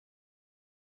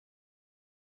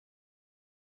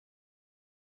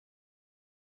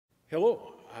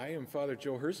Hello, I am Father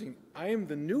Joe Hersing. I am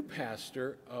the new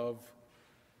pastor of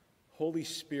Holy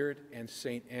Spirit and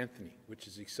St. Anthony, which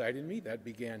has excited me. That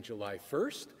began July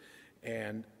 1st,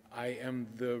 and I am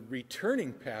the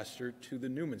returning pastor to the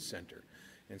Newman Center.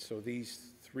 And so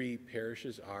these three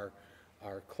parishes are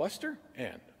our cluster,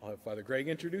 and I'll have Father Greg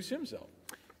introduce himself.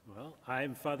 Well,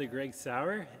 I'm Father Greg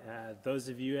Sauer. Those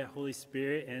of you at Holy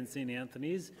Spirit and St.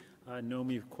 Anthony's know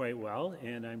me quite well,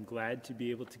 and I'm glad to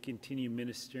be able to continue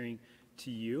ministering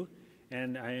to you.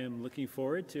 And I am looking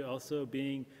forward to also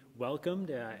being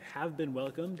welcomed, have been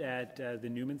welcomed at the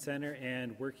Newman Center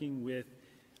and working with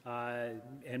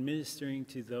and ministering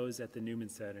to those at the Newman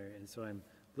Center. And so I'm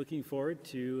looking forward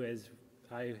to, as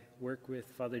I work with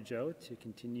Father Joe, to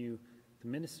continue the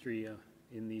ministry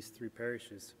in these three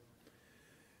parishes.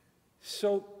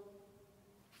 So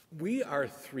we are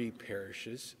three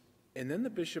parishes, and then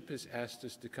the bishop has asked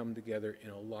us to come together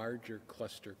in a larger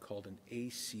cluster called an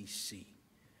ACC.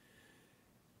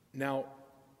 Now,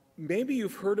 maybe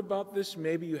you've heard about this,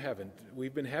 maybe you haven't.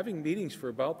 We've been having meetings for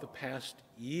about the past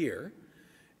year,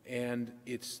 and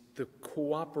it's the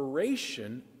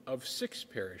cooperation of 6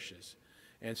 parishes.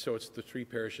 And so it's the 3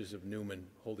 parishes of Newman,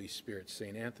 Holy Spirit,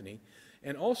 St. Anthony,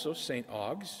 and also St.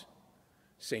 Augues,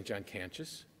 St. John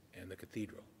Cantius, and the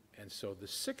cathedral. And so the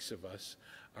 6 of us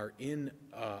are in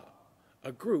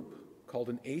a group called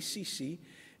an ACC,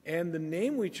 and the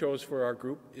name we chose for our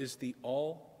group is the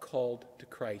All Called to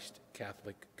Christ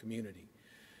Catholic Community.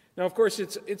 Now, of course,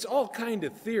 it's all kind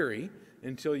of theory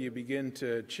until you begin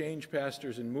to change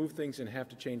pastors and move things and have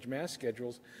to change mass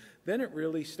schedules. Then it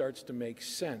really starts to make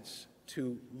sense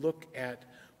to look at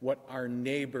what our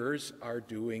neighbors are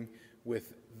doing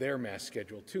with their mass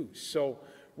schedule too. So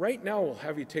right now we'll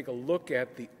have you take a look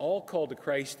at the All Called to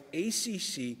Christ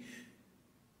ACC,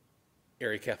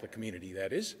 Area Catholic Community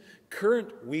that is,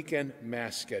 current weekend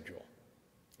mass schedule.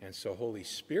 And so Holy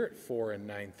Spirit, 4 and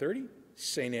 9:30,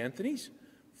 St. Anthony's,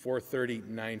 4:30,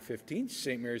 9:15,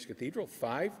 St. Mary's Cathedral,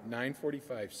 5,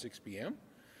 9:45, 6 p.m.,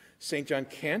 St. John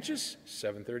Cantius,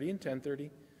 7:30 and 10:30,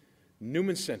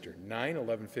 Newman Center, 9,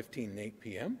 11:15, and 8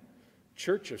 p.m.,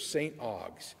 Church of St.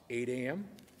 Augues, 8 a.m.,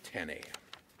 10 a.m.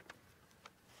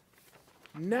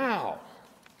 Now,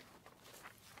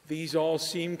 these all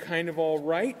seem kind of all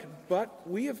right, but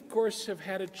we, of course, have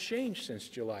had a change since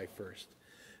July 1st.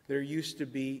 There used to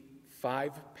be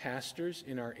 5 pastors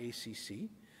in our ACC,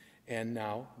 and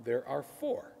now there are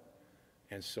 4.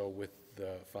 And so with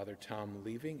Father Tom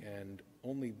leaving and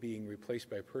only being replaced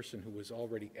by a person who was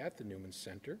already at the Newman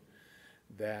Center,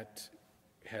 that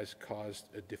has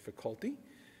caused a difficulty.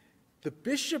 The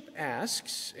bishop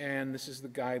asks, and this is the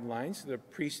guidelines, the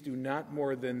priests do not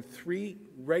more than 3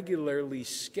 regularly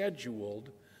scheduled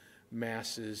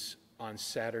masses on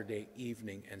Saturday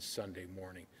evening and Sunday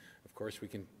morning. Of course, we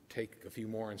can take a few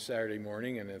more on Saturday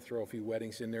morning and then throw a few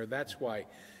weddings in there. That's why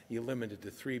you limit it to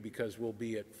 3, because we'll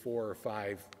be at 4 or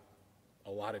 5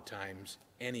 a lot of times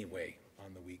anyway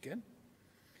on the weekend.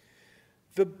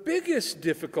 The biggest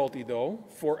difficulty, though,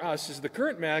 for us is the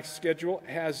current mass schedule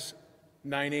has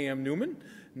 9 a.m. Newman,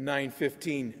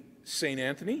 9:15 St.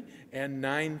 Anthony, and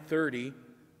 9:30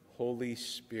 Holy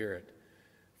Spirit.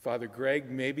 Father Greg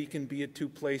maybe can be at 2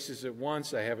 places at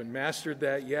once. I haven't mastered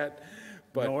that yet.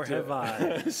 But, nor have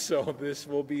I. So this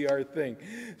will be our thing.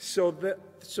 So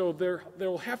there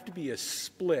will have to be a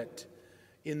split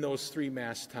in those 3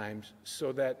 mass times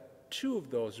so that 2 of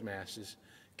those masses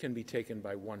can be taken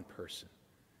by 1 person.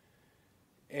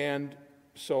 And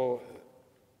so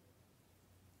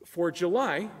for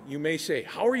July, you may say,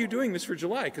 how are you doing this for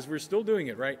July? Because we're still doing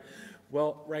it, right?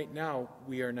 Well, right now,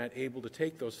 we are not able to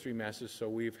take those 3 masses, so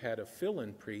we've had a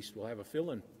fill-in priest. We'll have a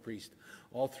fill-in priest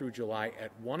all through July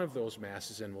at one of those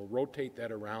masses, and we'll rotate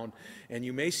that around. And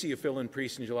you may see a fill-in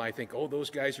priest in July think, oh, those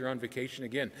guys are on vacation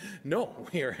again. No,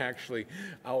 we are actually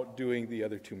out doing the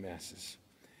other 2 masses.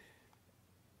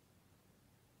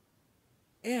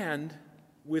 And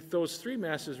with those 3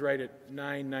 masses right at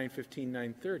 9, 9:15,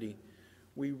 9:30,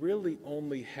 we really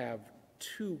only have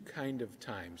 2 kind of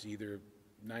times, either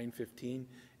 9:15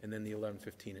 and then the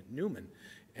 11:15 at Newman.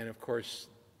 And of course,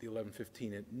 the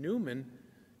 11:15 at Newman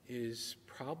is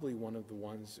probably one of the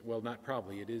ones, well, not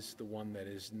probably, it is the one that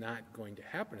is not going to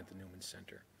happen at the Newman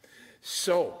Center.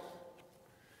 So,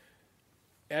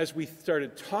 as we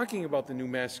started talking about the new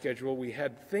mass schedule, we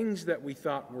had things that we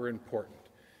thought were important.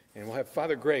 And we'll have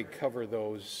Father Greg cover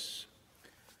those.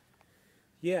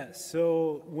 Yeah,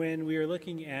 so when we were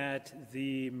looking at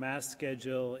the mass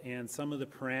schedule and some of the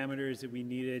parameters that we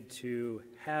needed to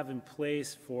have in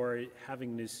place for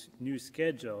having this new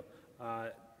schedule,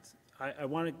 I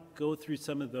want to go through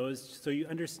some of those so you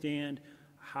understand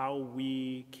how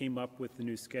we came up with the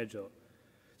new schedule.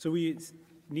 So we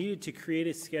needed to create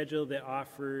a schedule that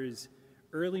offers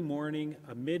early morning,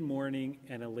 a mid-morning,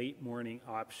 and a late morning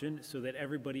option so that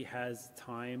everybody has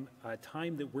time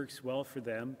that works well for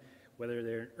them, whether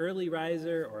they're an early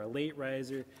riser or a late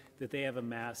riser, that they have a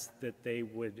mass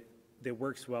that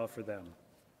works well for them.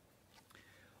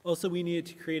 Also, we needed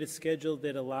to create a schedule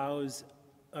that allows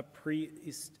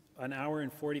an hour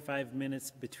and 45 minutes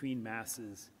between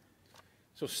masses.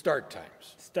 So start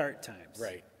times. Start times.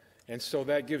 Right. And so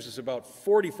that gives us about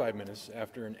 45 minutes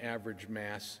after an average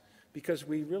mass, because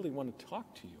we really want to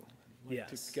talk to you,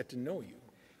 to get to know you.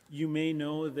 You may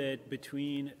know that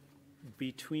between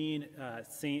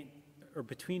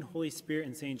Holy Spirit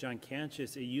and St. John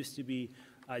Cantius, it used to be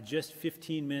just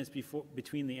 15 minutes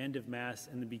between the end of Mass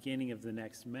and the beginning of the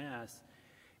next Mass.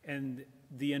 And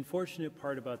the unfortunate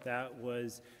part about that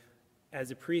was,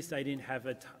 as a priest, I didn't have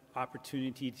an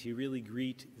opportunity to really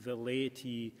greet the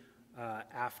laity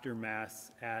after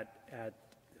Mass at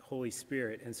Holy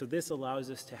Spirit. And so this allows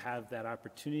us to have that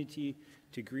opportunity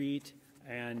to greet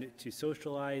and to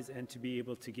socialize and to be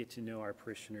able to get to know our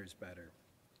parishioners better.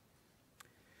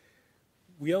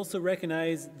 We also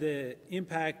recognize the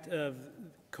impact of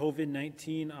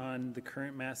COVID-19 on the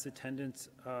current Mass attendance,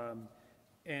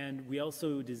 and we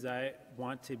also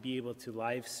want to be able to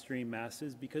live stream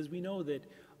Masses, because we know that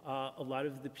a lot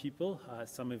of the people,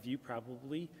 some of you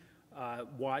probably,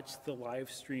 watch the live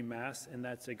stream Mass, and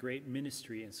that's a great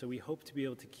ministry, and so we hope to be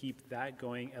able to keep that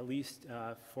going at least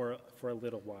for a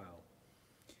little while.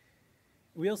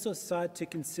 We also sought to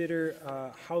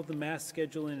consider how the Mass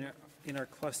schedule in our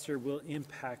cluster will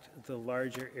impact the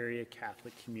larger area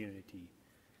Catholic community.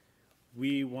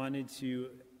 We wanted to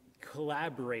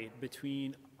collaborate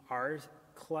between our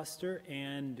cluster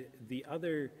and the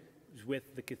other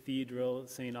with the Cathedral,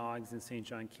 St. Augs, and St.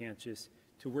 John Cantius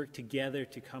to work together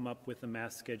to come up with a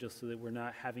Mass schedule so that we're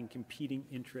not having competing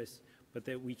interests, but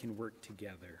that we can work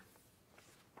together.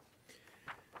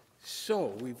 So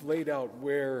we've laid out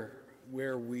where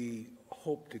we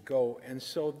hope to go, and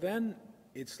so then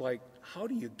it's like, how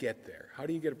do you get there? How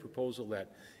do you get a proposal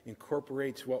that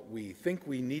incorporates what we think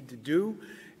we need to do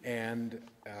and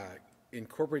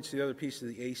incorporates the other piece of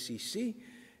the ACC?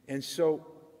 And so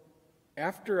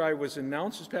after I was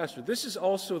announced as pastor, this is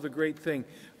also the great thing,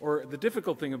 or the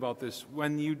difficult thing about this,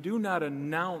 when you do not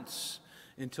announce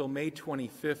until May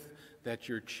 25th that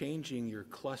you're changing your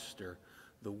cluster,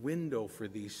 the window for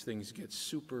these things gets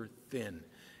super thin.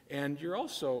 And you're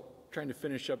also trying to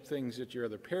finish up things at your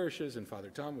other parishes, and Father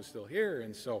Tom was still here.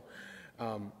 And so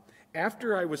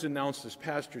after I was announced as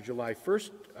pastor July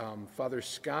 1st, Father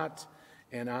Scott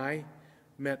and I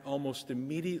met almost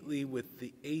immediately with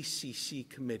the ACC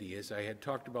committee. As I had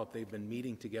talked about, they've been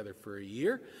meeting together for a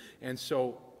year. And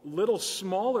so little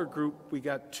smaller group, we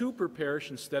got 2 per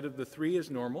parish instead of the 3 as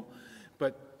normal,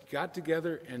 but got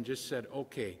together and just said,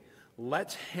 okay,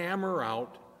 let's hammer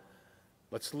out,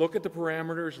 let's look at the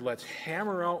parameters, let's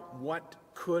hammer out what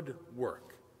could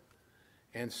work.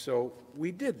 And so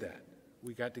we did that.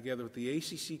 We got together with the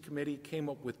ACC committee, came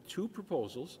up with 2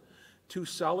 proposals, 2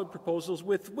 solid proposals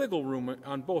with wiggle room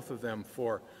on both of them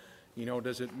for,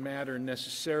 does it matter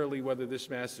necessarily whether this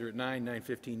Mass is at 9,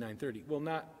 9:15, 9:30?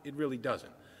 Well, it really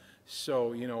doesn't.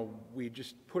 So, we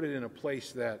just put it in a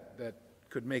place that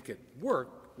could make it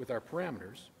work with our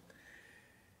parameters.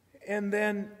 And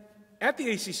then at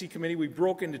the ACC committee, we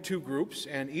broke into 2 groups,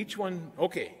 and each one,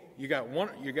 okay, you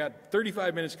got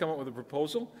 35 minutes to come up with a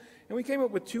proposal, and we came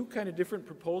up with 2 kind of different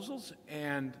proposals,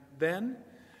 and then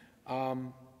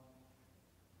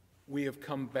we have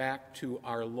come back to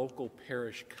our local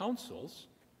parish councils,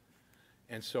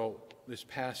 and so this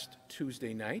past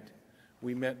Tuesday night,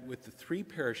 we met with the 3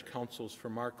 parish councils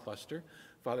from our cluster.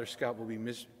 Father Scott will be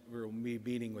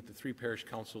meeting with the 3 parish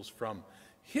councils from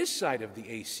his side of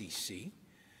the ACC.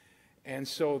 And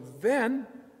so then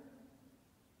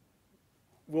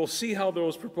we'll see how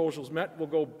those proposals met. We'll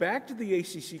go back to the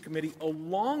ACC committee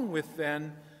along with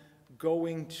then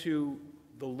going to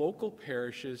the local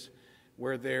parishes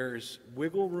where there's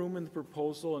wiggle room in the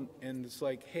proposal, and it's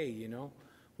like, hey,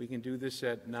 we can do this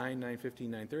at 9, 9:15,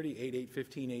 9:30, 8,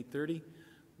 8:15, 8:30.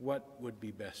 What would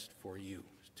be best for you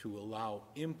to allow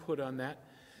input on that?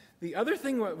 The other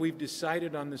thing what we've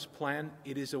decided on this plan,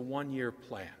 it is a 1-year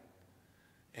plan.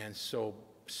 And so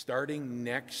starting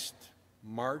next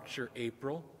March or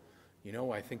April,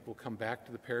 I think we'll come back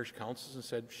to the parish councils and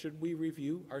said, should we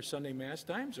review our Sunday Mass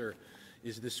times, or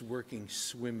is this working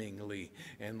swimmingly,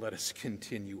 and let us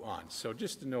continue on? So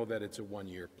just to know that it's a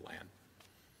 1-year plan.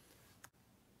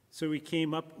 So we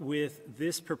came up with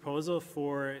this proposal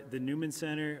for the Newman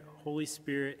Center, Holy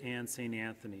Spirit, and St.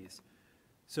 Anthony's.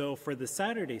 So for the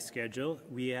Saturday schedule,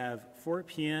 we have 4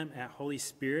 p.m. at Holy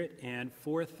Spirit and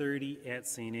 4:30 at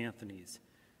St. Anthony's.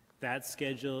 That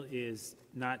schedule is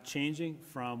not changing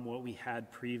from what we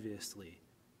had previously.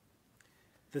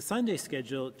 The Sunday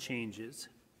schedule changes.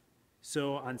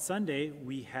 So on Sunday,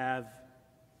 we have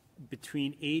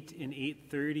between 8 and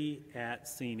 8:30 at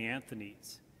St.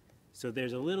 Anthony's. So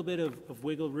there's a little bit of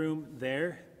wiggle room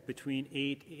there between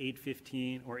 8,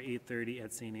 8:15, or 8:30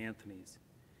 at St. Anthony's.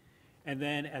 And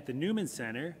then at the Newman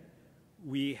Center,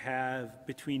 we have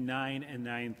between 9 and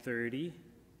 9:30.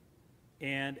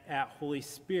 And at Holy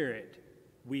Spirit,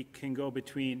 we can go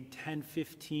between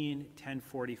 10:15 and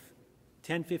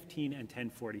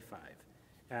 10:45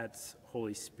 at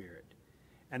Holy Spirit.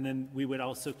 And then we would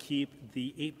also keep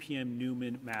the 8 p.m.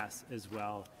 Newman Mass as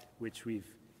well, which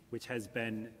has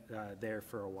been there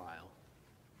for a while.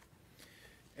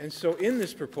 And so in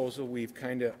this proposal, we've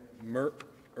kind of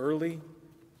early,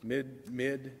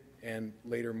 mid, and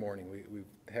later morning. We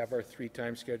have our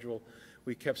 3-time schedule.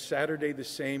 We kept Saturday the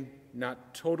same,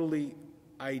 not totally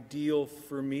ideal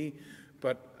for me,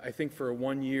 but I think for a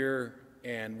 1 year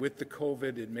and with the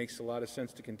COVID, it makes a lot of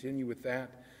sense to continue with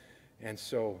that. And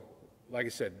so, like I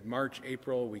said, March,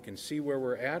 April, we can see where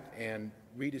we're at and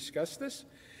rediscuss this.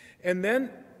 And then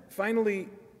finally,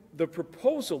 the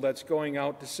proposal that's going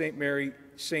out to St. Mary,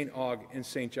 St. Aug, and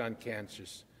St. John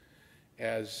Cantius.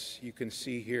 As you can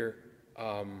see here,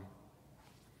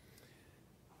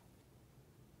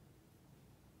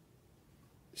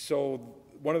 so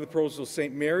one of the proposals,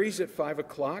 St. Mary's at 5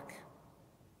 o'clock,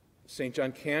 St.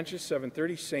 John Cantius,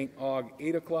 7:30, St. Aug,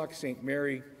 8 o'clock, St.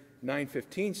 Mary,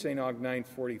 9:15, St. Aug,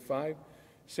 9:45,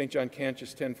 St. John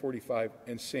Cantius, 10:45,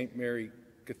 and St. Mary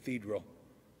Cathedral,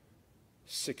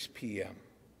 6 p.m.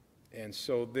 And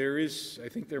so I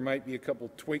think there might be a couple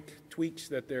tweaks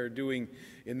that they're doing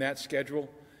in that schedule.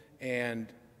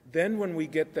 And then when we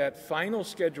get that final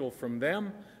schedule from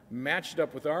them, matched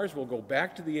up with ours, we'll go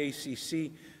back to the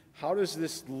ACC. How does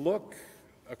this look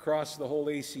across the whole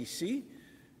ACC?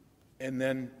 And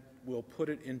then we'll put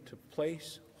it into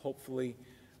place, hopefully,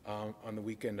 on the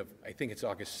weekend of, I think it's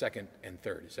August 2nd and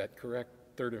 3rd. Is that correct?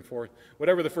 3rd and 4th?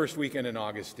 Whatever the first weekend in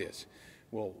August is.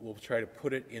 We'll try to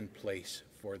put it in place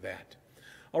for that.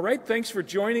 All right, thanks for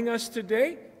joining us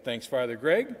today. Thanks, Father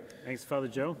Greg. Thanks, Father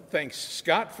Joe. Thanks,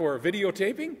 Scott, for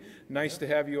videotaping. Nice to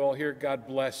have you all here. God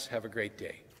bless. Have a great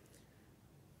day.